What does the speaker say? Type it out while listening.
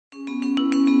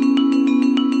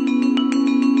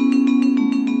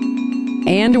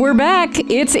And we're back.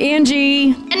 It's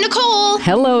Angie. And Nicole.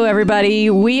 Hello, everybody.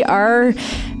 We are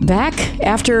back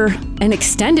after an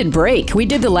extended break. We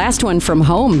did the last one from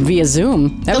home via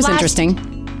Zoom. That was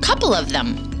interesting. Couple of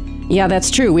them. Yeah, that's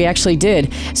true. We actually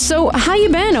did. So how you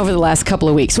been over the last couple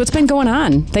of weeks? What's been going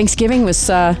on? Thanksgiving was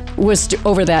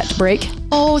over that break.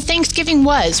 Oh, Thanksgiving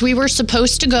was. We were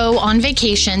supposed to go on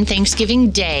vacation Thanksgiving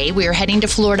Day. We were heading to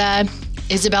Florida.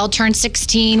 Isabel turned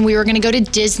 16. We were going to go to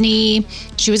Disney.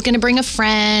 She was going to bring a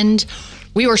friend.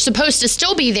 We were supposed to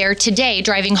still be there today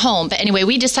driving home. But anyway,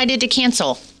 we decided to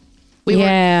cancel.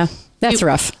 That's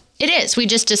rough. It is. We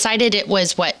just decided it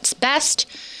was what's best.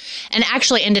 And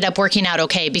actually ended up working out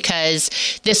okay because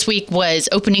this week was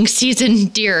opening season,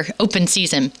 deer open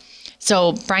season.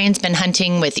 So Brian's been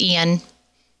hunting with Ian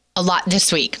a lot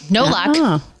this week. No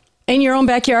luck. In your own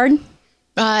backyard?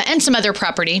 And some other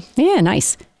property. Yeah,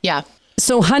 nice. Yeah.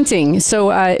 So hunting.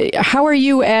 So how are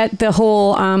you at the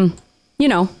whole,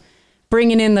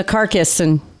 bringing in the carcass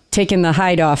and taking the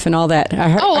hide off and all that?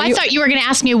 I thought you were going to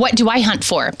ask me what do I hunt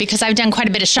for because I've done quite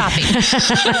a bit of shopping.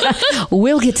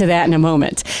 We'll get to that in a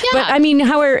moment. Yeah. But I mean,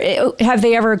 have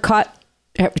they ever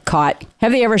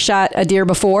have they ever shot a deer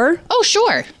before? Oh,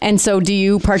 sure. And so do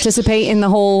you participate in the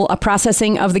whole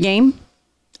processing of the game?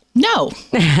 No.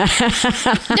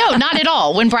 No, not at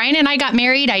all. When Brian and I got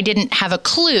married, I didn't have a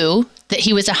clue that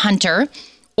he was a hunter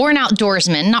or an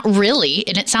outdoorsman, not really,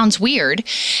 and it sounds weird.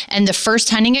 And the first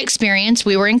hunting experience,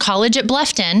 we were in college at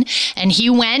Bluffton, and he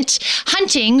went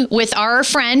hunting with our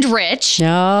friend Rich.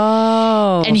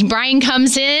 Oh. And Brian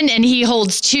comes in, and he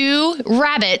holds 2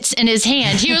 rabbits in his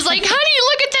hand. He was like, honey,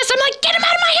 look at this. I'm like, get him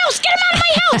out of my house, get him out of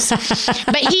my house.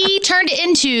 But he turned it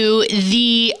into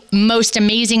the most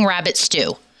amazing rabbit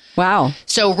stew. Wow.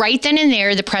 So right then and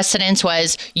there, the precedence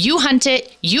was you hunt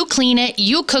it, you clean it,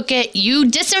 you cook it,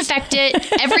 you disinfect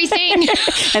it, everything.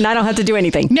 And I don't have to do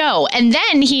anything. No. And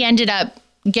then he ended up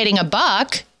getting a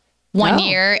buck one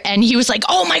year and he was like,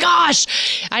 oh my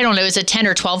gosh, I don't know, it was a 10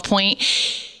 or 12 point.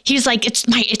 He's like,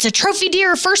 it's a trophy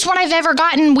deer. First one I've ever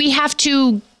gotten. We have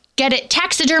to get it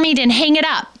taxidermied and hang it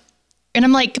up. And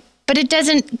I'm like, but it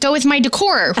doesn't go with my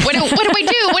decor. What do we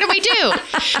do? What do we do?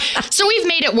 So we've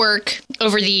made it work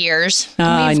over the years.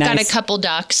 We've got a couple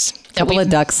ducks.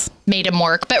 Made him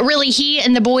work. But really, he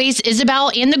and the boys, Isabel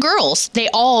and the girls, they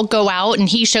all go out and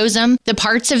he shows them the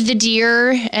parts of the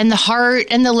deer and the heart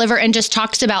and the liver and just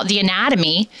talks about the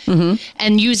anatomy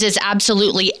and uses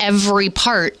absolutely every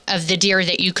part of the deer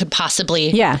that you could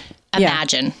possibly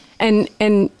imagine. Yeah.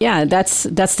 And that's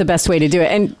the best way to do it.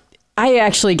 And I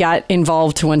actually got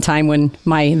involved one time when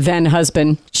my then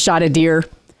husband shot a deer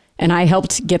and I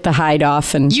helped get the hide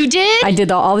off. And you did? I did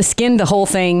all the skin, the whole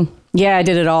thing. Yeah, I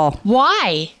did it all.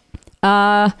 Why?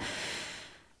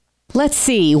 Let's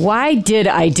see. Why did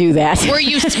I do that? Were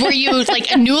you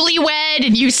like a newlywed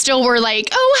and you still were like,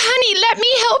 oh, honey, let me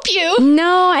help you?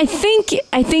 No,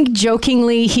 I think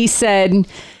jokingly he said,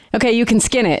 okay, you can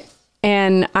skin it.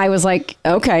 And I was like,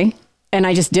 okay. And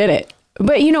I just did it.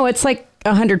 But it's like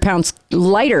 100 pounds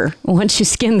lighter once you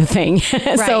skin the thing.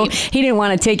 Right. So he didn't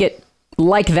want to take it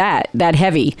like that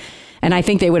heavy. And I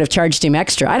think they would have charged him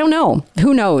extra. I don't know.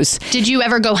 Who knows? Did you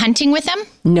ever go hunting with them?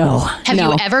 No. Have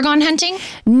you ever gone hunting?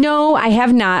 No, I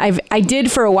have not. I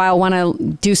did for a while want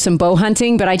to do some bow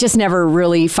hunting, but I just never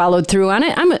really followed through on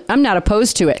it. I'm not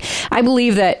opposed to it. I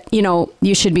believe that,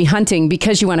 you should be hunting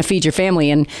because you want to feed your family.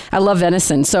 And I love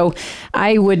venison. So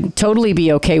I would totally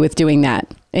be okay with doing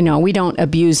that. We don't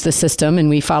abuse the system and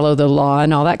we follow the law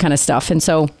and all that kind of stuff. And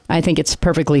so I think it's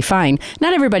perfectly fine.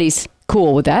 Not everybody's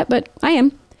cool with that, but I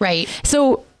am. Right.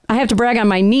 So I have to brag on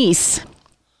my niece.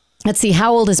 Let's see,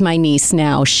 how old is my niece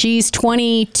now? She's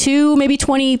 22, maybe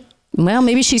 20. Well,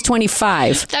 maybe she's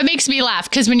 25. That makes me laugh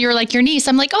because when you're like your niece,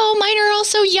 I'm like, oh, mine are all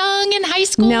so young in high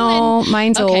school. No,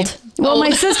 mine's old. Well,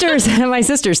 my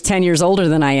sister's 10 years older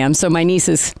than I am. So my niece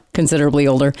is considerably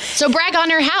older. So brag on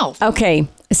her how. Okay.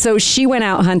 So she went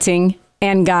out hunting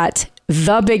and got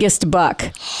the biggest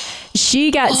buck.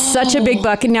 She got such a big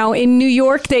buck. And now in New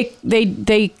York,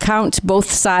 they count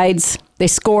both sides. They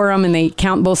score them and they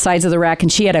count both sides of the rack. And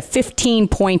she had a 15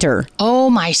 pointer. Oh,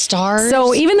 my stars.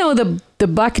 So even though the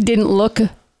buck didn't look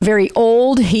very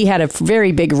old, he had a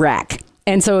very big rack.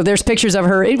 And so there's pictures of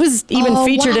her. It was even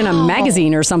featured in a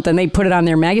magazine or something. They put it on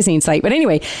their magazine site. But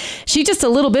anyway, she just a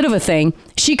little bit of a thing.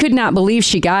 She could not believe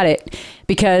she got it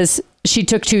because she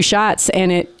took 2 shots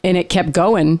and it kept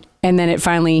going. And then it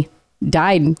finally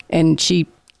died and she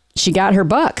she got her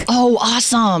buck. Oh,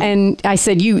 awesome. And I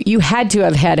said, you had to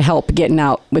have had help getting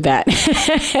out with that.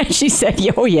 She said,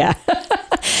 oh, yeah.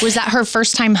 Was that her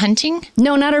first time hunting?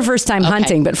 No, not her first time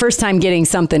hunting, but first time getting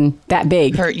something that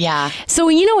big. Yeah. So,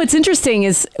 what's interesting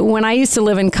is when I used to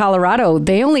live in Colorado,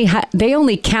 they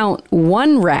only count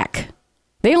one rack.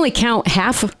 They only count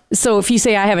half. So if you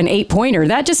say I have an 8-pointer,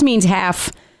 that just means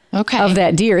half of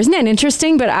that deer. Isn't that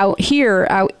interesting? But out here,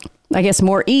 I guess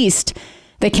more east,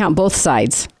 they count both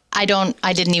sides. I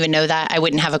didn't even know that. I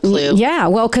wouldn't have a clue. Yeah,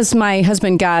 well, because my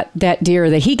husband got that deer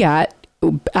that he got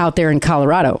out there in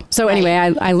Colorado. So anyway,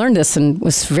 I learned this and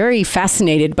was very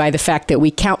fascinated by the fact that we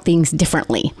count things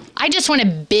differently. I just want a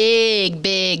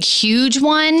big, huge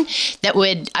one that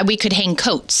we could hang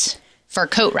coats for a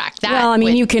coat rack.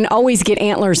 You can always get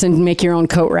antlers and make your own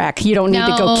coat rack. You don't need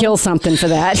to go kill something for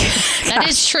that. That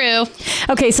is true.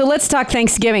 Okay, so let's talk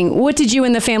Thanksgiving. What did you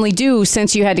and the family do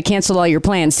since you had to cancel all your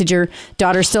plans? Did your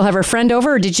daughter still have her friend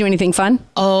over, or did you do anything fun?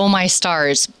 Oh, my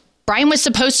stars. Brian was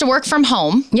supposed to work from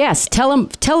home. Yes, tell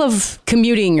of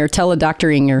commuting or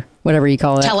teledoctoring or whatever you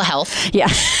call it. Telehealth. Yeah.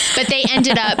 But they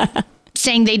ended up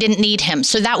saying they didn't need him.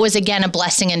 So that was, again, a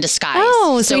blessing in disguise.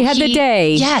 Oh, so he had the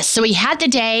day. Yes, so he had the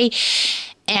day,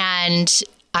 and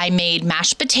I made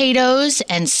mashed potatoes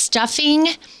and stuffing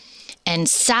and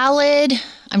salad.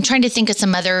 I'm trying to think of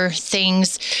some other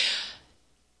things.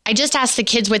 I just asked the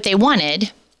kids what they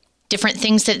wanted, different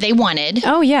things that they wanted.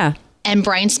 Oh, yeah. And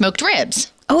Brian smoked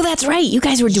ribs. Oh, that's right. You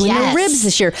guys were doing the ribs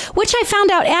this year, which I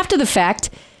found out after the fact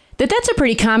that's a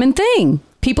pretty common thing.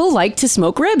 People like to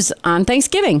smoke ribs on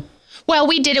Thanksgiving. Well,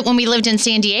 we did it when we lived in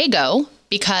San Diego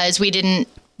because we didn't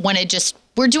want to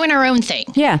we're doing our own thing.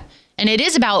 Yeah. And it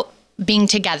is about being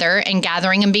together and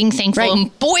gathering and being thankful. Right.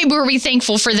 And boy, were we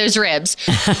thankful for those ribs.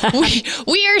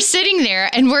 we are sitting there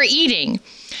and we're eating.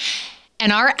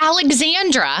 And our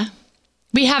Alexandra,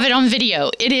 we have it on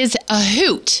video. It is a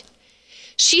hoot.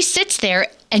 She sits there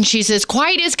and she's as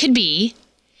quiet as could be.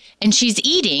 And she's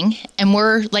eating, and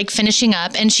we're finishing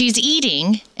up, and she's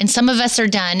eating, and some of us are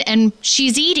done, and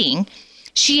she's eating.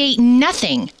 She ate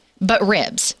nothing but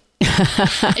ribs.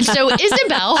 And so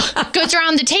Isabel goes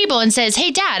around the table and says, "Hey,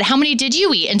 Dad, how many did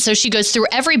you eat?" And so she goes through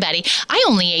everybody. I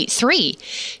only ate 3.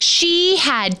 She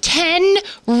had 10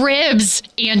 ribs,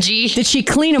 Angie. Did she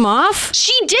clean them off?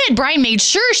 She did. Brian made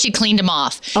sure she cleaned them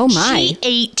off. Oh, my. She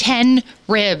ate 10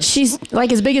 ribs. She's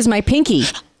as big as my pinky.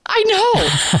 I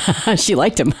know. She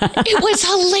liked him. It was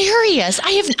hilarious.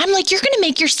 I'm like, you're going to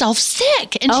make yourself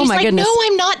sick. And she's like, goodness. No,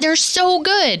 I'm not. They're so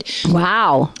good.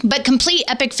 Wow. But complete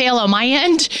epic fail on my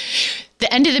end.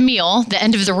 The end of the meal, the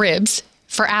end of the ribs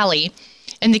for Allie.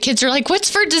 And the kids are like, what's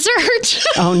for dessert?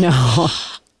 Oh, no.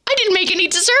 I didn't make any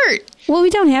dessert. Well, we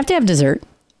don't have to have dessert.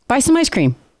 Buy some ice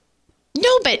cream.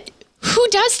 No, but who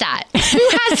does that? Who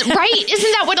has, right?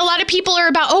 Isn't that what a lot of people are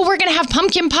about? Oh, we're going to have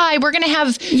pumpkin pie. We're going to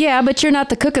have. Yeah, but you're not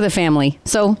the cook of the family.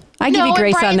 So I give you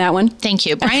grace on that one. Thank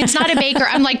you. Brian's not a baker.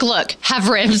 I'm like, look, have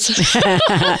ribs.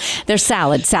 There's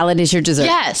salad. Salad is your dessert.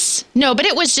 Yes. No, but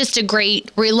it was just a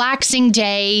great, relaxing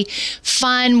day.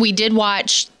 Fun. We did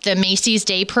watch the Macy's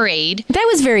Day Parade. That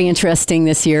was very interesting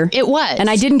this year. It was. And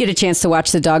I didn't get a chance to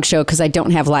watch the dog show because I don't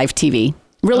have live TV.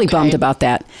 Really bummed about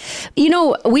that. We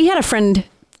had a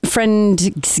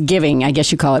Friendsgiving, I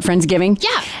guess you call it. Friendsgiving.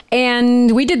 Yeah.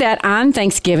 And we did that on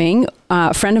Thanksgiving.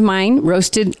 A friend of mine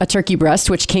roasted a turkey breast,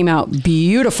 which came out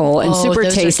beautiful and super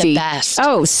tasty. Are the best.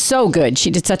 Oh, so good. She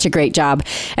did such a great job.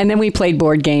 And then we played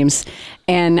board games.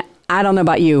 And I don't know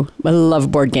about you, but I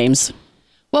love board games.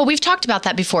 Well, we've talked about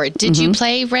that before. Did you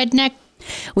play Redneck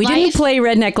We Life? didn't play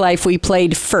Redneck Life. We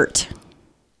played FERT.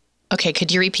 Okay,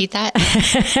 could you repeat that?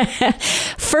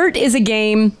 FERT is a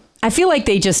game. I feel like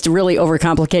they just really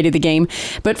overcomplicated the game.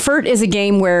 But FERT is a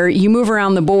game where you move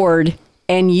around the board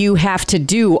and you have to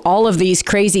do all of these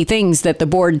crazy things that the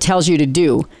board tells you to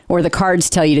do or the cards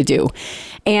tell you to do.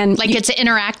 And it's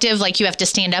interactive, like you have to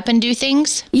stand up and do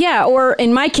things? Yeah, or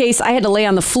in my case, I had to lay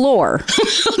on the floor.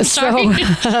 Sorry.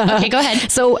 Okay, go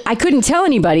ahead. So I couldn't tell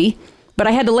anybody, but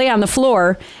I had to lay on the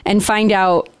floor and find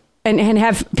out and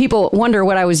have people wonder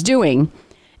what I was doing.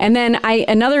 And then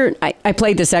I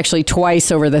played this actually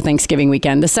twice over the Thanksgiving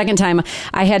weekend. The second time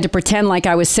I had to pretend like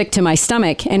I was sick to my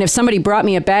stomach. And if somebody brought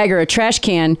me a bag or a trash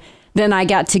can, then I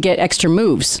got to get extra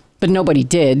moves. But nobody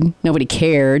did. Nobody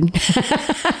cared.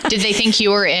 Did they think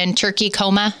you were in turkey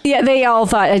coma? Yeah, they all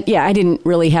thought, I didn't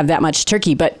really have that much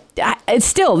turkey. But it's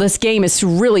still, this game is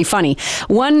really funny.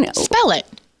 Spell it.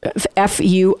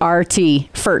 FURT,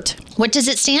 FERT. What does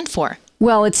it stand for?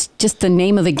 Well, it's just the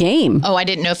name of the game. Oh, I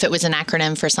didn't know if it was an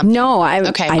acronym for something. No,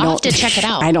 okay, I'll have to check it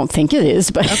out. I don't think it is,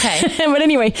 but okay. But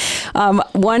anyway,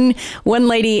 one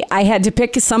lady, I had to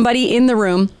pick somebody in the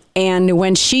room And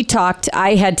when she talked,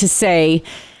 I had to say,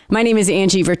 my name is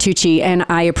Angie Vertucci, and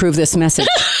I approve this message.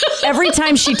 Every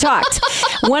time she talked,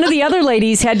 one of the other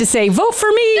ladies had to say, vote for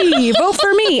me, vote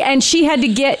for me. And she had to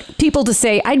get people to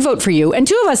say, I'd vote for you. And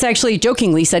two of us actually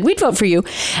jokingly said, we'd vote for you.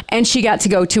 And she got to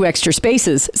go 2 extra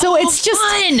spaces. So it's just,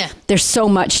 fun. There's so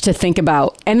much to think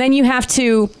about. And then you have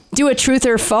to do a true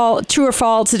or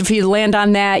false. If you land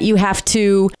on that, you have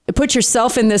to put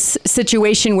yourself in this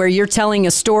situation where you're telling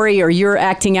a story or you're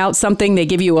acting out something. They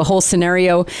give you a whole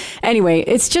scenario. Anyway,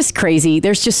 it's just crazy.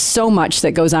 There's just so much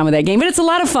that goes on with that game. But it's a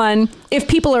lot of fun if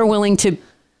people are willing to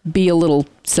be a little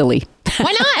silly.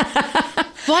 Why not?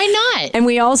 Why not? And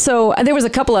we also, there was a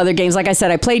couple other games. Like I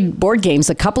said, I played board games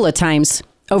a couple of times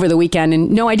over the weekend.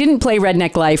 And no, I didn't play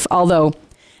Redneck Life, although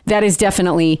that is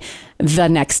definitely the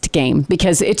next game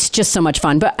because it's just so much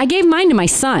fun. But I gave mine to my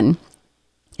son.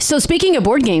 So speaking of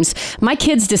board games, my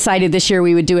kids decided this year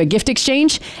we would do a gift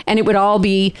exchange and it would all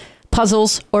be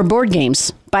puzzles or board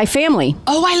games by family.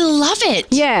 Oh, I love it.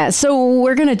 Yeah, so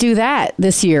we're going to do that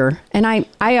this year. And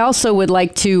I also would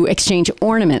like to exchange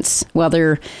ornaments,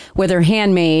 whether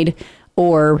handmade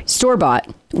or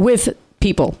store-bought, with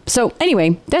people. So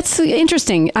anyway, that's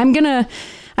interesting. I've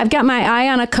got my eye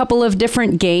on a couple of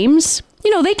different games.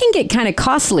 You know, they can get kind of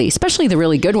costly, especially the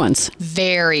really good ones.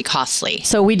 Very costly.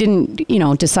 So we didn't,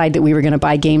 decide that we were going to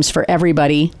buy games for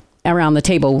everybody around the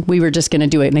table. We were just going to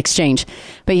do it in exchange.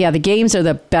 But yeah, the games are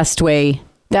the best way.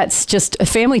 That's just a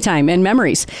family time and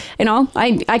memories.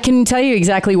 I can tell you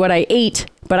exactly what I ate,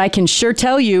 but I can sure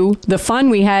tell you the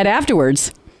fun we had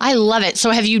afterwards. I love it.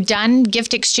 So have you done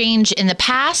gift exchange in the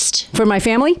past? For my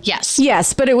family? Yes.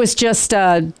 Yes, but it was just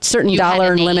a certain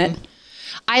dollar limit.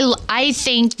 I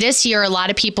think this year a lot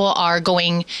of people are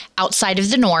going outside of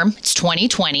the norm. It's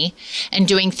 2020 and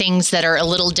doing things that are a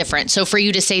little different. So for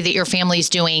you to say that your family's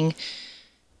doing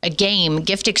a game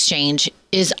gift exchange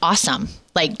is awesome.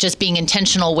 Like just being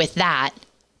intentional with that.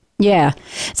 Yeah.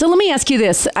 So let me ask you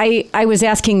this. I was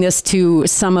asking this to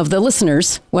some of the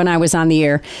listeners when I was on the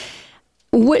air.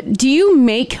 What do you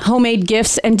make homemade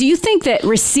gifts? And do you think that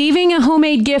receiving a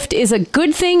homemade gift is a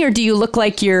good thing, or do you look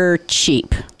like you're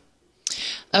cheap?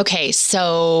 Okay,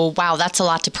 so wow, that's a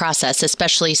lot to process,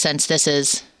 especially since this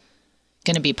is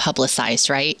going to be publicized,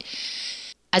 right?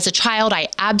 As a child, I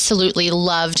absolutely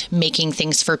loved making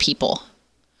things for people.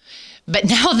 But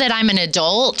now that I'm an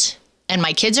adult and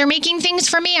my kids are making things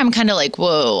for me, I'm kind of like,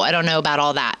 whoa, I don't know about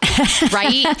all that,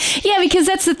 right? Yeah, because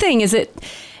that's the thing, is it,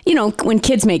 when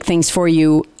kids make things for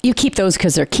you, you keep those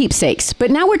because they're keepsakes.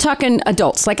 But now we're talking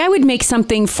adults. Like I would make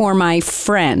something for my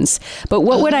friends, but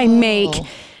what would I make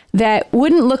that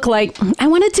wouldn't look like, I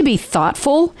want it to be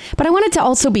thoughtful, but I want it to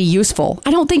also be useful.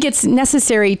 I don't think it's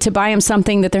necessary to buy them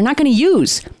something that they're not going to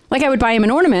use. Like I would buy him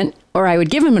an ornament, or I would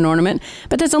give him an ornament,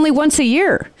 but that's only once a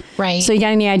year. Right. So you got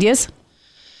any ideas?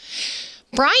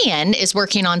 Brian is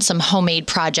working on some homemade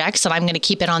projects, and I'm going to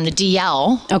keep it on the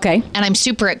DL. Okay. And I'm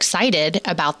super excited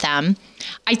about them.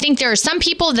 I think there are some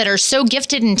people that are so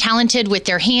gifted and talented with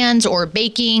their hands or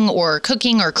baking or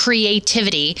cooking or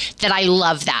creativity that I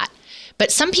love that.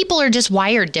 But some people are just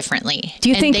wired differently. Do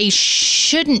you think they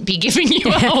shouldn't be giving you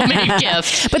a homemade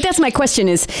gift? But that's my question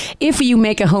is, if you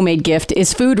make a homemade gift,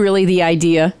 is food really the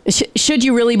idea? Should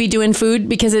you really be doing food?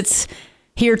 Because it's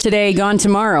here today, gone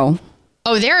tomorrow.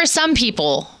 Oh, there are some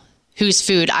people whose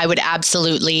food I would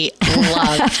absolutely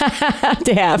love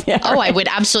to have. Yeah, I would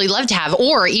absolutely love to have,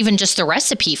 or even just the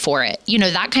recipe for it,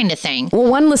 that kind of thing. Well,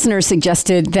 one listener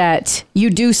suggested that you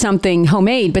do something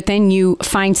homemade, but then you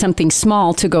find something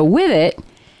small to go with it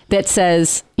that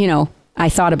says, I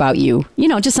thought about you,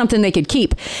 just something they could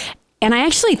keep. And I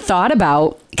actually thought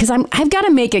about, because I've got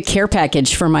to make a care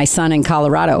package for my son in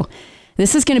Colorado.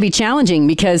 This is going to be challenging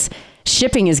because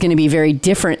shipping is going to be very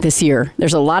different this year.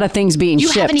 There's a lot of things being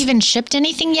shipped. You haven't even shipped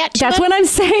anything yet to That's him? What I'm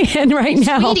saying right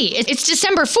now. Sweetie, it's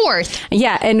December 4th.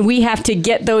 Yeah, and we have to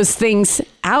get those things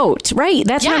out. Right,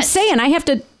 that's what I'm saying. I have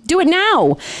to do it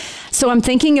now. So I'm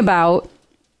thinking about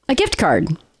a gift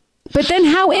card. But then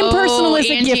how impersonal is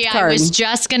Angie, a gift card? I was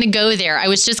just going to go there. I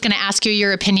was just going to ask you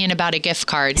your opinion about a gift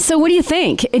card. So what do you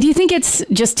think? Do you think it's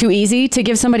just too easy to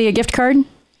give somebody a gift card?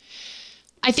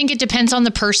 I think it depends on the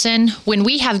person. When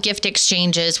we have gift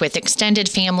exchanges with extended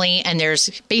family and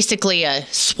there's basically a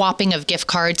swapping of gift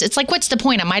cards, it's like, what's the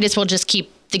point? I might as well just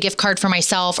keep the gift card for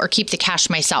myself or keep the cash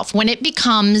myself. When it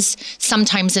becomes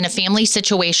sometimes in a family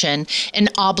situation, an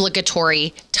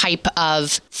obligatory type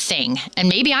of thing. And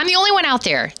maybe I'm the only one out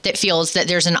there that feels that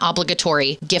there's an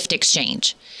obligatory gift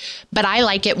exchange. But I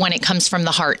like it when it comes from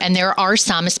the heart. And there are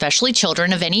some, especially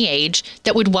children of any age,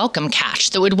 that would welcome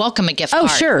cash, that would welcome a gift card. Oh,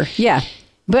 sure. Yeah.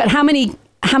 But how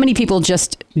how many people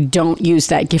just don't use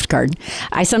that gift card?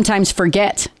 I sometimes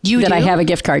forget that I have a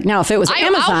gift card. Now, if it was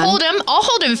Amazon... I'll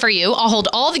hold them for you. I'll hold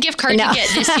all the gift cards you get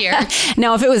this year.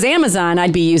 Now, if it was Amazon,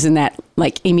 I'd be using that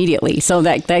like immediately. So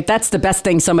that's the best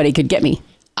thing somebody could get me.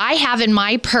 I have in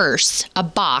my purse a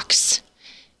box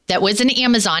that was an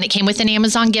Amazon. It came with an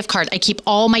Amazon gift card. I keep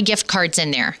all my gift cards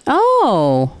in there.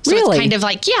 Oh, so really? It's kind of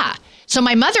like, yeah. So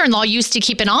my mother-in-law used to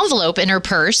keep an envelope in her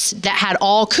purse that had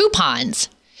all coupons.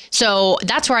 So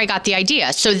that's where I got the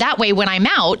idea. So that way when I'm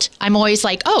out, I'm always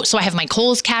like, oh, so I have my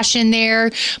Kohl's cash in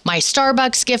there, my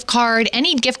Starbucks gift card,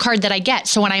 any gift card that I get.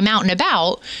 So when I'm out and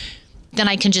about, then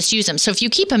I can just use them. So if you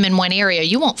keep them in one area,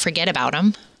 you won't forget about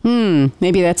them.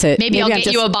 Maybe that's it. Maybe I'll get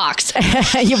you a box.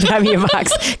 You'll have me a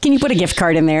box. Can you put a gift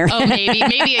card in there? Oh, maybe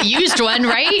a used one,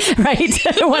 right? Right.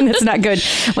 One that's not good.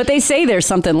 But they say there's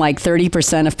something like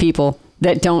 30% of people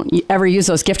that don't ever use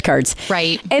those gift cards.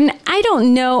 Right. And I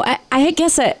don't know. I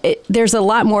guess there's a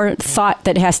lot more thought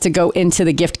that has to go into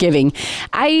the gift giving.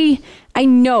 I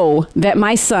know that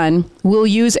my son will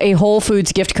use a Whole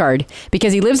Foods gift card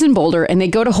because he lives in Boulder and they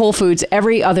go to Whole Foods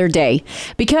every other day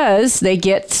because they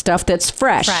get stuff that's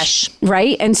fresh.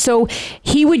 Right? And so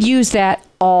he would use that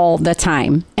all the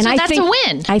time. And so that's a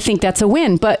win. I think that's a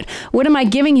win. But what am I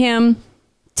giving him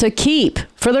to keep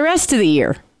for the rest of the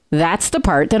year? That's the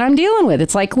part that I'm dealing with.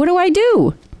 It's like, what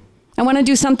do? I want to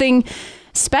do something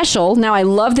special. Now, I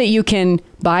love that you can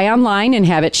buy online and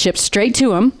have it shipped straight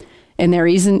to him. And there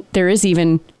is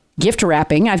even gift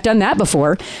wrapping. I've done that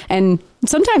before. And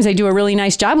sometimes I do a really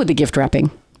nice job with the gift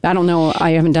wrapping. I don't know.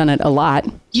 I haven't done it a lot.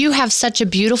 You have such a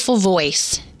beautiful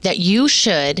voice that you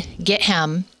should get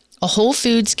him a Whole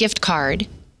Foods gift card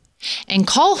and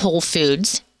call Whole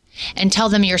Foods and tell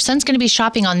them your son's going to be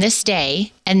shopping on this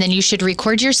day. And then you should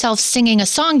record yourself singing a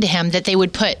song to him that they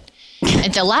would put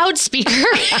at the loudspeaker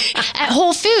at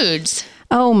Whole Foods.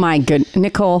 Oh, my goodness.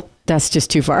 Nicole, that's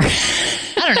just too far.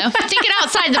 I don't know. Thinking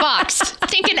outside the box.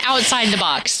 Thinking outside the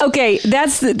box. Okay,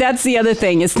 that's the other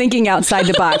thing is thinking outside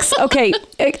the box. Okay,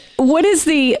 what is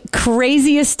the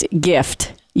craziest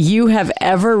gift you have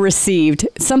ever received?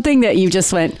 Something that you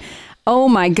just went, oh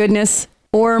my goodness,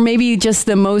 or maybe just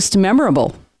the most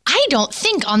memorable? I don't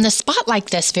think on the spot like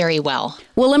this very well.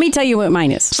 Well, let me tell you what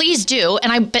mine is. Please do.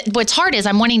 But what's hard is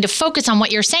I'm wanting to focus on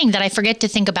what you're saying that I forget to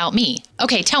think about me.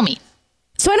 Okay, tell me.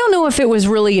 So I don't know if it was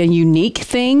really a unique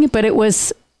thing, but it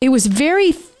was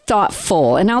very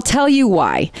thoughtful, and I'll tell you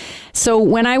why. So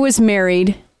when I was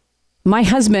married, my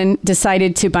husband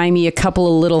decided to buy me a couple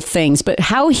of little things, but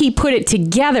how he put it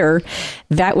together,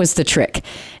 that was the trick.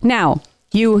 Now,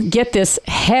 you get this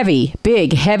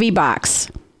big, heavy box,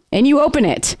 and you open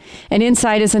it, and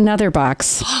inside is another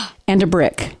box and a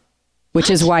brick,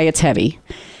 which is why it's heavy.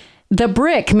 The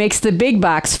brick makes the big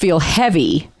box feel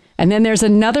heavy. And then there's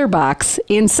another box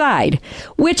inside,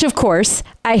 which, of course,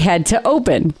 I had to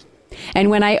open.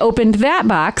 And when I opened that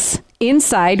box,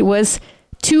 inside was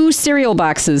 2 cereal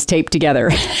boxes taped together.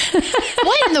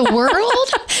 What in the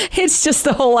world? It's just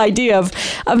the whole idea of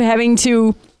having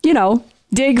to,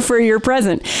 dig for your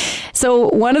present. So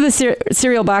one of the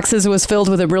cereal boxes was filled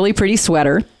with a really pretty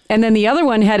sweater. And then the other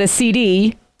one had a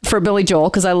CD for Billy Joel,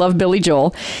 because I love Billy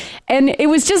Joel. And it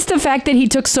was just the fact that he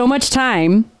took so much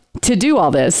time to do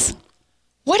all this.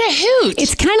 What a hoot.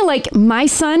 It's kind of like my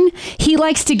son. He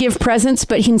likes to give presents,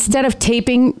 but instead of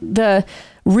taping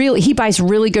he buys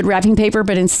really good wrapping paper,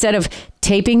 but instead of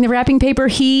taping the wrapping paper,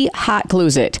 he hot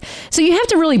glues it. So you have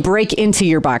to really break into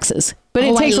your boxes, but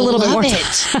it takes a little bit more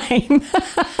time.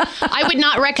 I would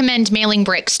not recommend mailing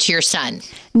bricks to your son.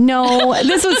 No,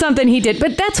 this was something he did,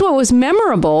 but that's what was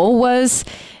memorable was,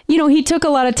 he took a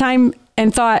lot of time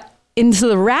and thought into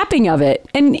the wrapping of it.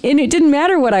 And it didn't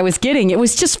matter what I was getting. It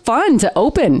was just fun to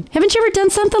open. Haven't you ever done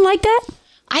something like that?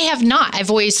 I have not. I've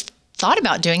always thought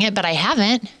about doing it, but I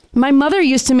haven't. My mother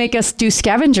used to make us do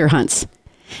scavenger hunts.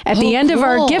 At the end of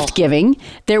our gift giving,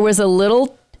 there was a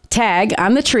little tag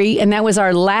on the tree, and that was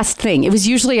our last thing. It was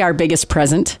usually our biggest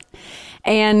present.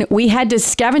 And we had to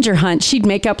scavenger hunt. She'd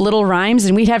make up little rhymes,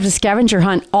 and we'd have to scavenger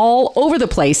hunt all over the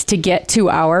place to get to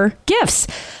our gifts.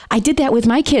 I did that with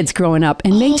my kids growing up,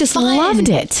 and they just loved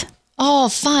it. Oh,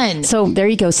 fun. So there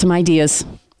you go, some ideas.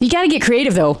 You got to get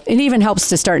creative, though. It even helps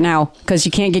to start now, because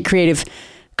you can't get creative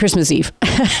Christmas Eve.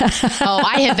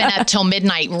 I have been up till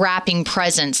midnight wrapping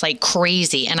presents like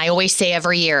crazy. And I always say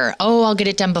every year, I'll get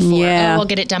it done before. Yeah. I'll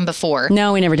get it done before.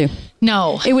 No, we never do.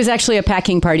 No. It was actually a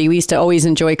packing party. We used to always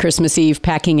enjoy Christmas Eve,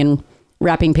 packing and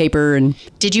wrapping paper. And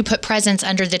did you put presents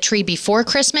under the tree before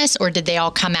Christmas, or did they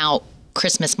all come out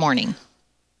Christmas morning?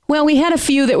 Well, we had a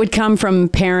few that would come from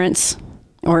parents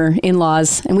or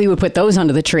in-laws, and we would put those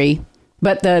under the tree.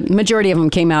 But the majority of them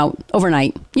came out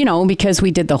overnight, because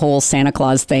we did the whole Santa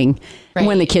Claus thing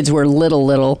when the kids were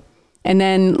little. And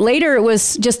then later it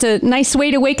was just a nice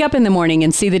way to wake up in the morning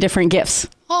and see the different gifts.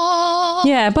 Oh.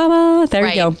 Yeah, Baba. There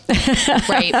you go.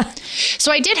 Right.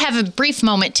 So I did have a brief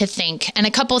moment to think, and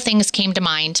a couple of things came to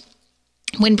mind.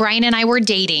 When Brian and I were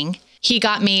dating, he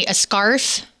got me a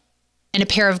scarf and a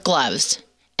pair of gloves.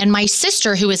 And my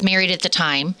sister, who was married at the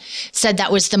time, said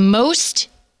that was the most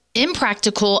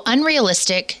impractical,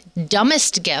 unrealistic,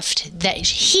 dumbest gift that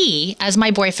he, as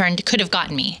my boyfriend, could have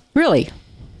gotten me. Really?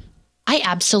 I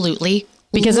absolutely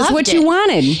Because it's loved what it. you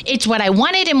wanted. It's what I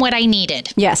wanted and what I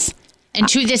needed. Yes. And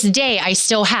to this day, I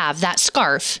still have that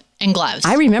scarf and gloves.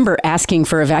 I remember asking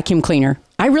for a vacuum cleaner.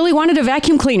 I really wanted a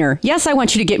vacuum cleaner. Yes, I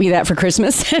want you to get me that for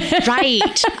Christmas. Right.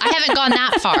 I haven't gone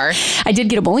that far. I did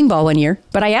get a bowling ball one year,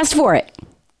 but I asked for it.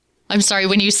 I'm sorry,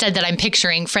 when you said that, I'm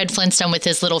picturing Fred Flintstone with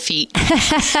his little feet.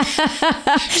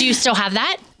 Do you still have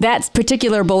that? That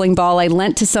particular bowling ball I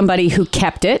lent to somebody who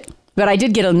kept it, but I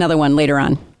did get another one later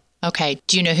on. Okay.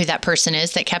 Do you know who that person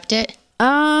is that kept it?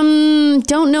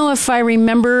 Don't know if I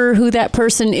remember who that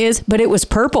person is, but it was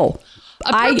purple.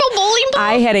 A purple bowling ball?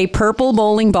 I had a purple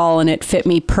bowling ball and it fit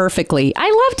me perfectly.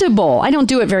 I love to bowl. I don't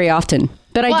do it very often,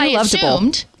 but I do love to bowl.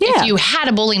 assumed if you had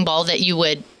a bowling ball that you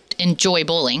would enjoy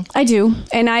bowling. I do.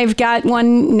 And I've got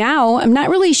one now. I'm not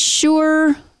really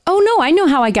sure. Oh, no, I know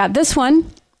how I got this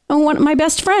one. My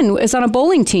best friend is on a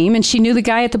bowling team, and she knew the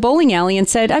guy at the bowling alley and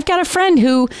said, I've got a friend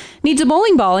who needs a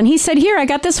bowling ball. And he said, here, I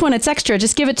got this one. It's extra.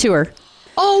 Just give it to her.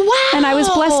 Oh, wow. And I was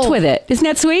blessed with it. Isn't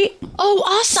that sweet? Oh,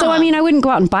 awesome. So, I wouldn't go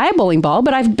out and buy a bowling ball,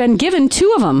 but I've been given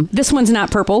 2 of them. This one's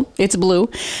not purple. It's blue.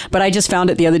 But I just found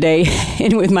it the other day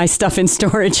with my stuff in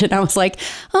storage. And I was like,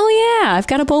 oh, yeah, I've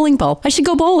got a bowling ball. I should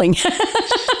go bowling.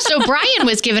 So Brian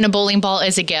was given a bowling ball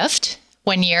as a gift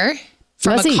one year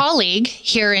from a colleague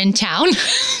here in town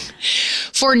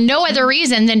for no other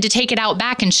reason than to take it out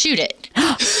back and shoot it.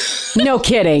 No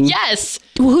kidding. Yes.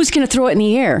 Well, who's going to throw it in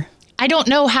the air? I don't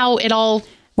know how it all...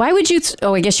 Why would you...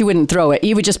 I guess you wouldn't throw it.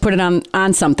 You would just put it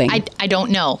on something. I don't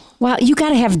know. Well, you got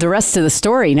to have the rest of the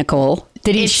story, Nicole.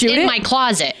 Did he shoot it? It's in my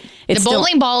closet. The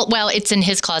bowling ball, well, it's in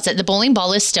his closet. The bowling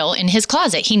ball is still in his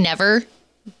closet. He never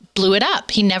blew it up.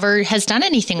 He never has done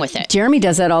anything with it. Jeremy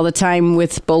does that all the time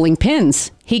with bowling pins.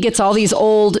 He gets all these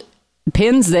old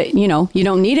pins that, you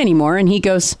don't need anymore. And he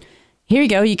goes, here you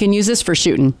go. You can use this for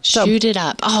shooting. Shoot it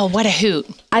up. Oh, what a hoot.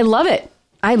 I love it.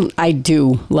 I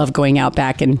do love going out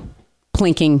back and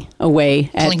plinking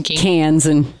away at cans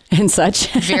and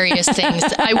such. Various things.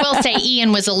 I will say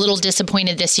Ian was a little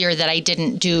disappointed this year that I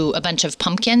didn't do a bunch of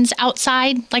pumpkins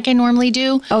outside like I normally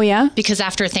do. Oh, yeah? Because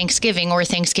after Thanksgiving or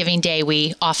Thanksgiving Day,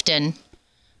 we often,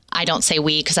 I don't say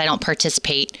we because I don't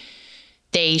participate,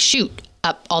 they shoot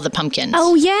up all the pumpkins.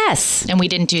 Oh, yes. And we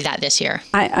didn't do that this year.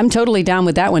 I'm totally down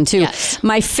with that one, too. Yes.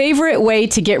 My favorite way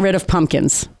to get rid of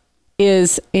pumpkins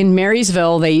is in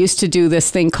Marysville, they used to do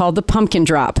this thing called the pumpkin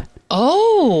drop.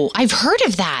 Oh, I've heard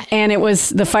of that. And it was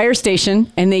the fire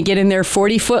station, and they get in their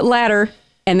 40-foot ladder,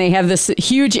 and they have this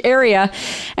huge area,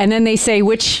 and then they say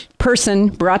which person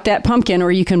brought that pumpkin,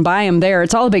 or you can buy them there.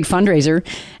 It's all a big fundraiser.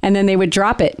 And then they would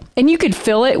drop it. And you could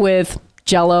fill it with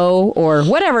Jell-O or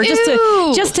whatever,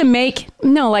 just to make,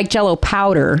 like Jell-O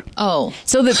powder. Oh.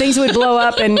 So that things would blow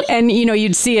up and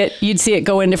you'd see it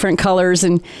go in different colors,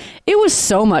 and it was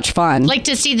so much fun. Like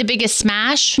to see the biggest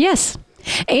smash? Yes.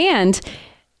 And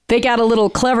they got a little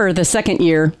clever the second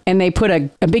year, and they put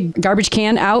a big garbage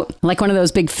can out, like one of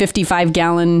those big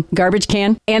 55-gallon garbage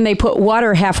can, and they put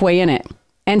water halfway in it.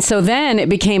 And so then it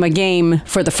became a game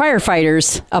for the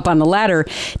firefighters up on the ladder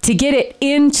to get it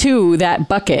into that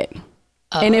bucket.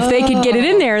 And if they could get it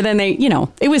in there, then they,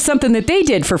 it was something that they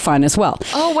did for fun as well.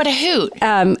 Oh, what a hoot.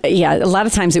 Yeah, a lot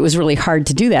of times it was really hard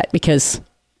to do that because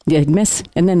they'd miss.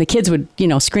 And then the kids would,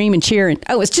 scream and cheer. And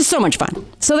it's just so much fun.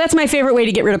 So that's my favorite way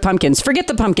to get rid of pumpkins. Forget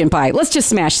the pumpkin pie. Let's just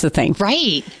smash the thing.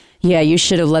 Right. Yeah, you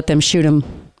should have let them shoot them.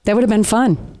 That would have been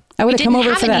fun. I would have come over for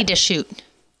that. We didn't have any to shoot.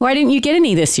 Why didn't you get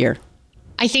any this year?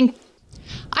 I think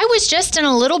I was just in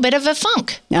a little bit of a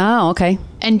funk. Oh, okay.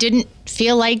 And didn't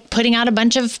feel like putting out a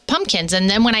bunch of pumpkins. And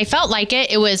then when I felt like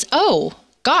it was, oh,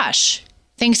 gosh,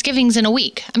 Thanksgiving's in a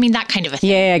week. I mean, that kind of a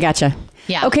thing. Yeah, I gotcha.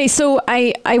 Yeah. Okay, so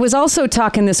I was also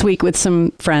talking this week with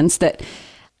some friends that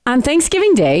on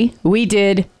Thanksgiving Day, we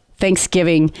did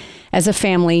Thanksgiving as a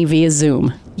family via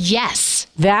Zoom. Yes.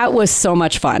 That was so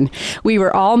much fun. We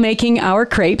were all making our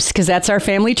crepes because that's our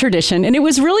family tradition. And it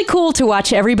was really cool to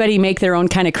watch everybody make their own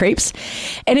kind of crepes.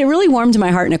 And it really warmed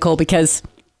my heart, Nicole, because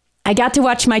I got to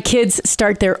watch my kids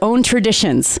start their own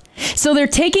traditions. So they're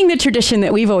taking the tradition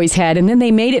that we've always had, and then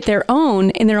they made it their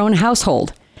own in their own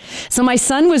household. So my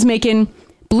son was making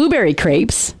blueberry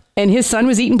crepes, and his son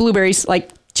was eating blueberries,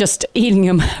 like just eating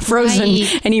them frozen,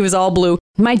 Right. and he was all blue.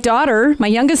 My daughter, my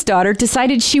youngest daughter,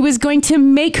 decided she was going to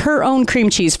make her own cream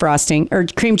cheese frosting or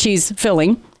cream cheese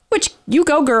filling, which you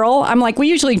go, girl. I'm like, we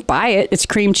usually buy it. It's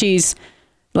cream cheese,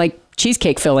 like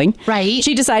cheesecake filling. Right.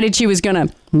 She decided she was going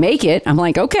to make it. I'm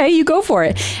like, okay, you go for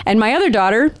it. And my other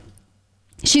daughter,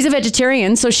 she's a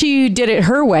vegetarian, so she did it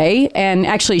her way. And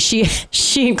actually, she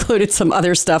included some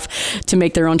other stuff to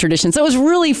make their own traditions. So it was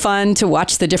really fun to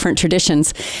watch the different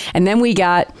traditions. And then we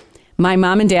got... my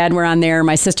mom and dad were on there.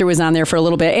 My sister was on there for a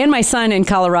little bit, and my son in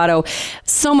Colorado.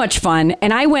 So much fun.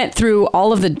 And I went through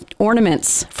all of the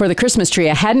ornaments for the Christmas tree.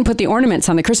 I hadn't put the ornaments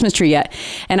on the Christmas tree yet.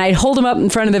 And I'd hold them up in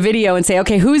front of the video and say,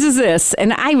 okay, whose is this?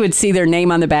 And I would see their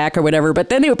name on the back or whatever. But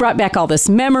then they brought back all this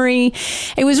memory.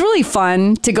 It was really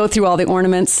fun to go through all the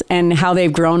ornaments and how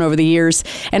they've grown over the years.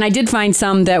 And I did find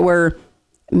some that were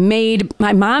made.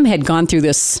 My mom had gone through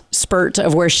this spurt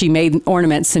of where she made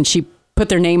ornaments and she put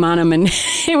their name on them, and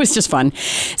it was just fun.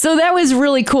 So that was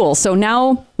really cool. So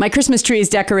now my Christmas tree is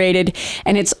decorated,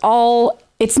 and it's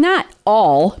not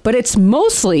all, but it's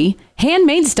mostly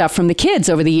handmade stuff from the kids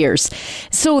over the years.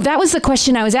 So that was the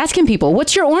question I was asking people.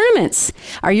 What's your ornaments?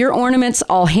 Are your ornaments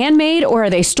all handmade, or are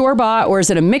they store-bought, or is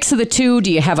it a mix of the two?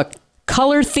 Do you have a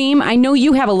color theme? I know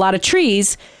you have a lot of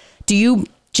trees. Do you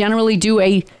generally do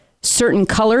a certain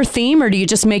color theme, or do you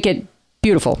just make it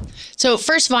beautiful? So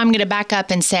first of all, I'm going to back up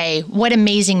and say, what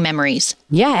amazing memories.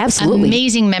 Yeah, absolutely.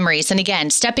 Amazing memories. And again,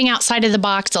 stepping outside of the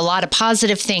box, a lot of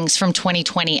positive things from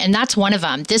 2020. And that's one of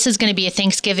them. This is going to be a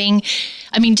Thanksgiving.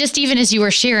 I mean, just even as you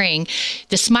were sharing,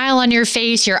 the smile on your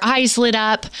face, your eyes lit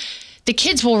up, the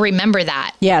kids will remember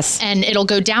that. Yes. And it'll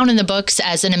go down in the books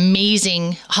as an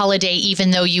amazing holiday, even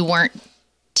though you weren't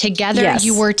together. Yes.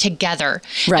 You were together.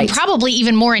 Right. And probably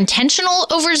even more intentional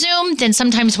over Zoom than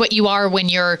sometimes what you are when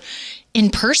you're in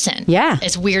person. Yeah.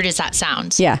 As weird as that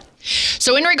sounds. Yeah.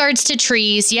 So in regards to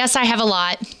trees, yes, I have a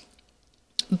lot,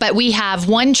 but we have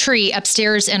one tree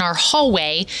upstairs in our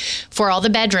hallway for all the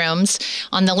bedrooms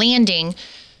on the landing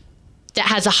that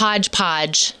has a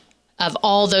hodgepodge of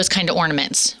all those kind of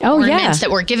ornaments. Oh, ornaments yeah.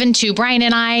 that were given to Brian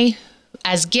and I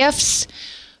as gifts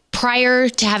prior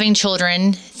to having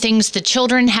children, things the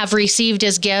children have received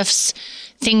as gifts,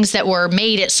 things that were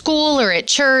made at school or at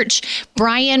church.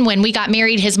 Brian, when we got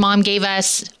married, his mom gave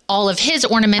us all of his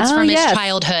ornaments from his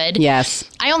childhood. Yes.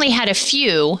 I only had a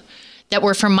few that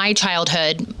were from my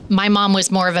childhood. My mom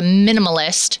was more of a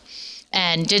minimalist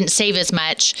and didn't save as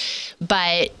much,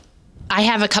 but I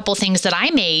have a couple things that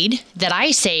I made that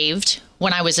I saved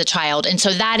when I was a child. And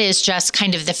so that is just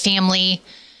kind of the family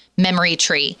memory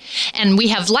tree. And we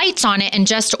have lights on it and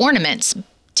just ornaments.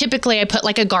 Typically, I put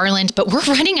like a garland, but we're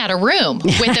running out of room.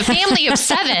 With a family of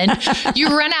 7, you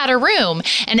run out of room.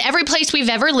 And every place we've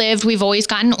ever lived, we've always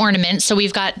gotten ornaments. So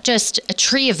we've got just a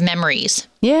tree of memories.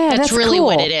 Yeah, that's really cool.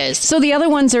 what it is. So the other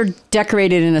ones are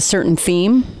decorated in a certain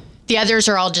theme? The others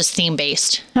are all just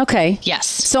theme-based. Okay. Yes.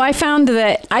 So I found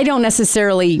that I don't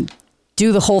necessarily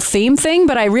do the whole theme thing,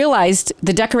 but I realized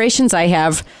the decorations I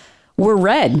have were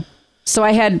red. So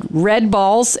I had red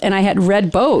balls and I had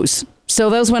red bows. So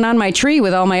those went on my tree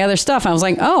with all my other stuff. I was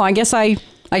like, oh, I guess I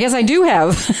do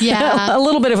have Yeah. a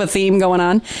little bit of a theme going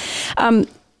on.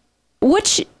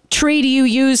 Which tree do you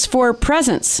use for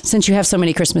presents since you have so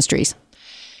many Christmas trees?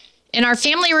 In our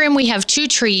family room, we have 2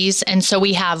 trees. And so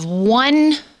we have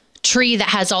one tree that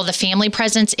has all the family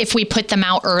presents if we put them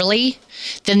out early.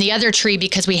 Then the other tree,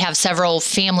 because we have several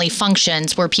family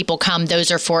functions where people come, those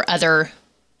are for other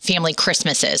family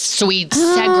Christmases. So we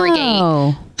segregate.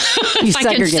 Oh, If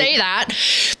I can say that,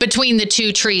 between the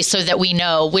 2 trees so that we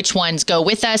know which ones go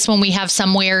with us when we have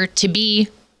somewhere to be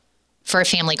for a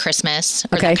family Christmas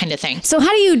or that kind of thing. So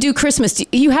how do you do Christmas?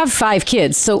 You have 5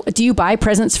 kids. So do you buy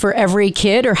presents for every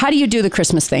kid, or how do you do the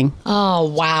Christmas thing? Oh,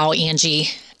 wow, Angie.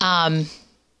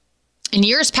 In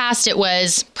years past, it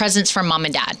was presents from mom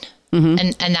and dad.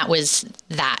 Mm-hmm. And that was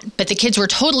that. But the kids were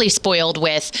totally spoiled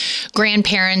with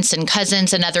grandparents and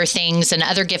cousins and other things and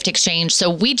other gift exchange. So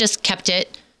we just kept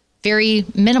it very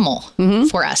minimal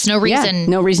for us. No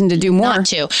reason to do more. Not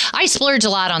to. I splurge a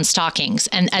lot on stockings.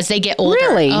 And as they get older.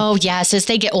 Really? Oh, yes. As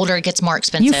they get older, it gets more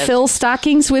expensive. You fill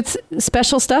stockings with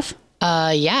special stuff?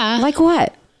 Yeah. Like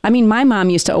what? I mean, my mom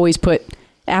used to always put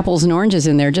apples and oranges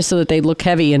in there just so that they'd look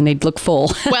heavy and they'd look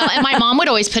full. Well, and my mom would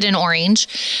always put in orange.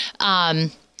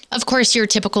 Of course, your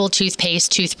typical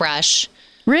toothpaste, toothbrush.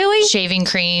 Really? Shaving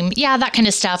cream. Yeah, that kind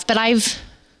of stuff. But I've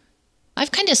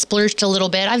kind of splurged a little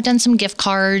bit. I've done some gift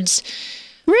cards.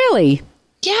 Really?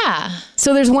 Yeah.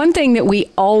 So there's one thing that we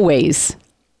always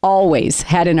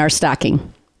had in our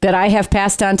stocking that I have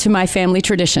passed on to my family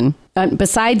tradition.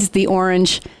 Besides the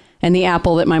orange and the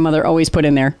apple that my mother always put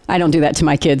in there. I don't do that to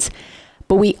my kids.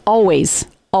 But we always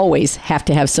have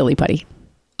to have Silly Putty.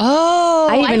 Oh,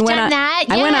 I've done that.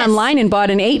 I went online and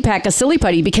bought an 8-pack of Silly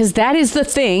Putty because that is the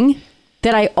thing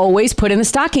that I always put in the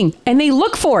stocking. And they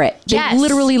look for it. Yes. They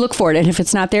literally look for it. And if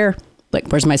it's not there, like,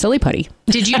 where's my Silly Putty?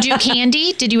 Did you do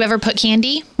candy? Did you ever put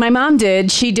candy? My mom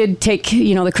did. She did take,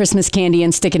 the Christmas candy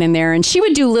and stick it in there. And she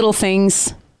would do little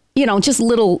things, just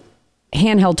little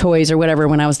handheld toys or whatever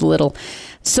when I was little.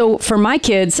 So for my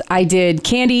kids, I did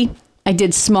candy. I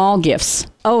did small gifts.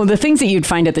 Oh, the things that you'd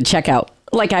find at the checkout.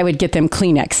 Like I would get them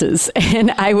Kleenexes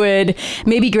and I would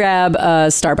maybe grab a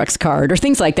Starbucks card or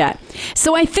things like that.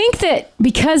 So I think that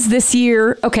because this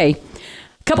year, a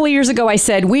couple of years ago, I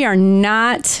said, we are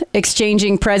not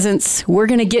exchanging presents. We're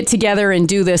going to get together and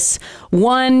do this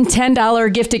one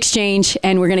 $10 gift exchange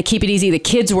and we're going to keep it easy. The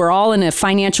kids were all in a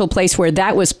financial place where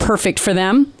that was perfect for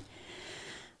them.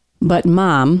 But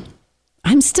Mom,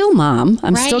 I'm still Mom.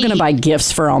 I'm still going to buy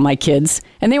gifts for all my kids.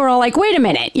 And they were all like, wait a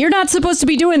minute, you're not supposed to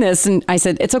be doing this. And I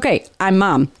said, it's okay. I'm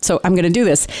Mom. So I'm going to do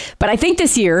this. But I think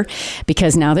this year,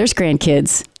 because now there's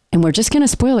grandkids and we're just going to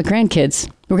spoil the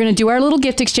grandkids. We're going to do our little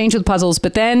gift exchange with puzzles.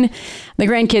 But then the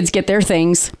grandkids get their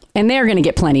things and they're going to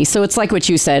get plenty. So it's like what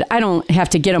you said. I don't have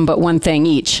to get them but one thing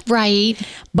each. Right.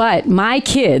 But my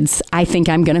kids, I think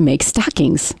I'm going to make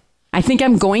stockings. I think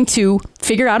I'm going to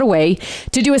figure out a way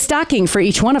to do a stocking for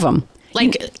each one of them.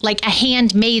 Like a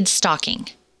handmade stocking.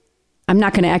 I'm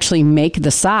not going to actually make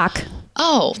the sock.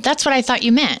 Oh, that's what I thought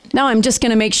you meant. No, I'm just going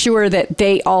to make sure that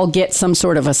they all get some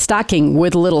sort of a stocking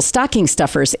with little stocking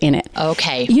stuffers in it.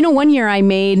 Okay. One year I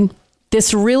made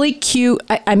this really cute,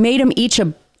 I made them each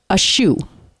a shoe,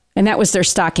 and that was their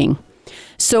stocking.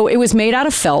 So it was made out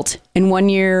of felt. And one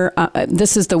year,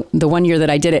 this is the 1 year that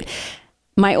I did it.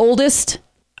 My oldest,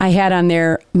 I had on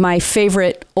there my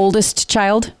favorite oldest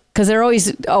child. Because they're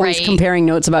always right. comparing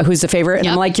notes about who's the favorite. And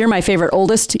Yep. I'm like, you're my favorite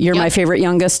oldest. You're my favorite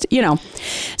youngest,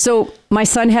 So my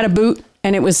son had a boot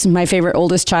and it was my favorite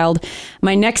oldest child.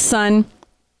 My next son,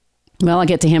 well, I'll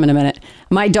get to him in a minute.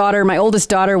 My oldest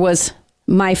daughter was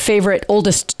my favorite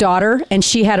oldest daughter. And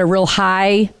she had a real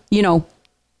high,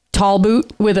 tall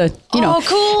boot with a, Oh,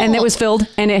 cool. And it was filled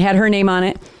and it had her name on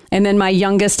it. And then my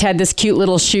youngest had this cute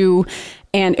little shoe.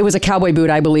 And it was a cowboy boot,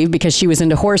 I believe, because she was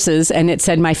into horses. And it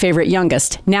said, my favorite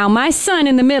youngest. Now, my son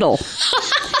in the middle,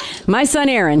 my son,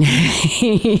 Aaron,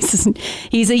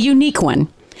 he's a unique one.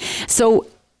 So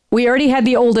we already had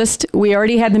the oldest. We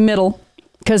already had the middle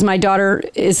because my daughter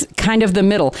is kind of the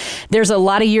middle. There's a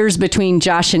lot of years between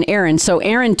Josh and Aaron. So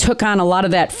Aaron took on a lot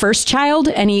of that first child.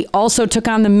 And he also took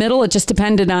on the middle. It just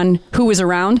depended on who was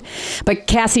around. But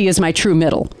Cassie is my true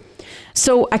middle.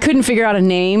 So I couldn't figure out a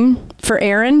name for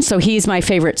Aaron, so he's my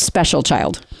favorite special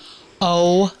child.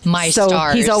 Oh, my so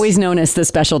stars. He's always known as the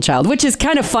special child, which is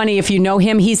kind of funny if you know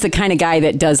him. He's the kind of guy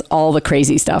that does all the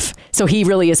crazy stuff. So he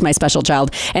really is my special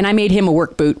child. And I made him a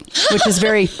work boot, which is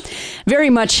very, very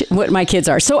much what my kids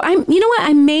are. So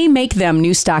I may make them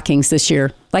new stockings this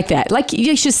year like that. Like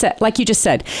you just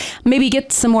said, maybe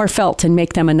get some more felt and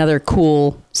make them another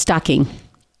cool stocking.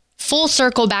 Full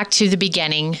circle back to the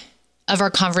beginning of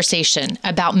our conversation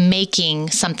about making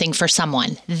something for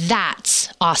someone. That's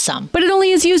awesome. But it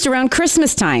only is used around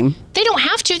Christmas time. They don't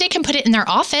have to. They can put it in their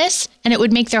office and it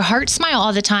would make their heart smile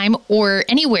all the time or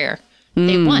anywhere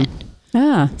they want.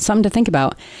 Something to think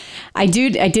about. I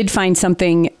did find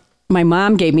something my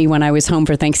mom gave me when I was home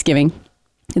for Thanksgiving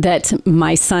that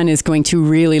my son is going to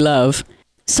really love.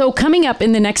 So coming up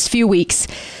in the next few weeks,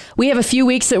 we have a few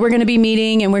weeks that we're going to be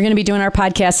meeting and we're going to be doing our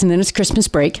podcast, and then it's Christmas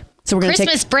break. So we're going to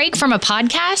Christmas break from a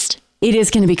podcast? It is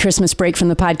going to be Christmas break from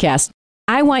the podcast.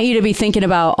 I want you to be thinking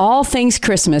about all things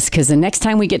Christmas because the next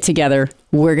time we get together,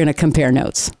 we're going to compare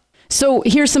notes. So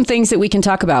here's some things that we can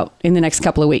talk about in the next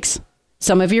couple of weeks.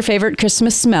 Some of your favorite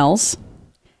Christmas smells,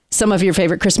 some of your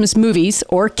favorite Christmas movies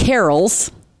or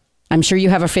carols. I'm sure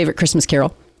you have a favorite Christmas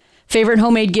carol. Favorite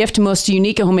homemade gift, most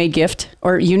unique homemade gift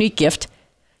or unique gift.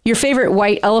 Your favorite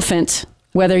white elephant,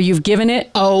 whether you've given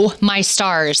it. Oh, my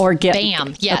stars. Or get.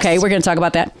 Bam. Yes. Okay, we're going to talk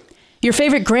about that. Your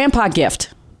favorite grandpa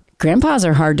gift. Grandpas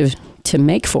are hard to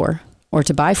make for or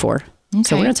to buy for. Okay.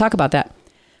 So we're going to talk about that.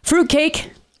 Fruit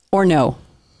cake or no.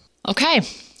 Okay.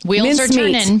 Wheels Mince are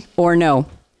turning. Meat or no.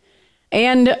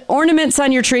 And ornaments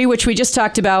on your tree, which we just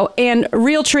talked about. And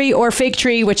real tree or fake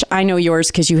tree, which I know yours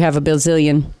because you have a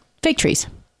bazillion fake trees.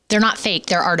 They're not fake.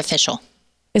 They're artificial.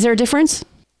 Is there a difference?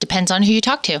 Depends on who you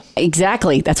talk to.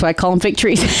 Exactly. That's why I call them fake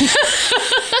trees.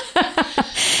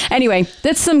 Anyway,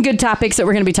 that's some good topics that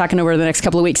we're going to be talking over the next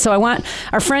couple of weeks. So I want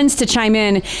our friends to chime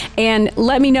in and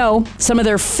let me know some of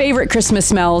their favorite Christmas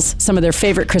smells, some of their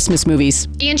favorite Christmas movies.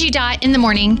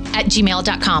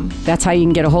 Angie.inthemorning@gmail.com. That's how you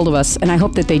can get a hold of us, and I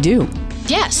hope that they do.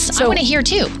 Yes, I want to hear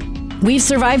too. We've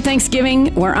survived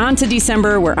Thanksgiving. We're on to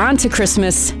December. We're on to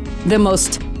Christmas. The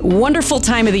most wonderful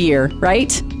time of the year,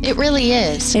 right? It really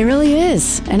is. It really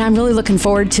is. And I'm really looking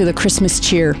forward to the Christmas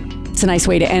cheer. It's a nice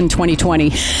way to end 2020.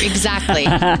 Exactly.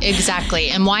 Exactly.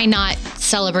 And why not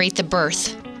celebrate the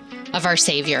birth of our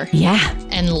Savior? Yeah.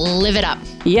 And live it up.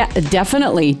 Yeah,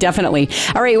 definitely. Definitely.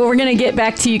 All right. Well, we're going to get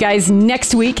back to you guys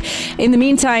next week. In the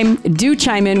meantime, do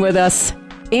chime in with us.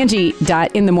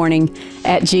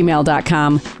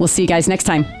 Angie.inthemorning@gmail.com. We'll see you guys next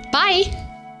time. Bye.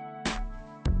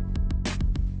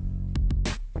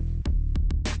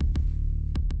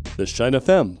 The Shine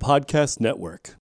FM Podcast Network.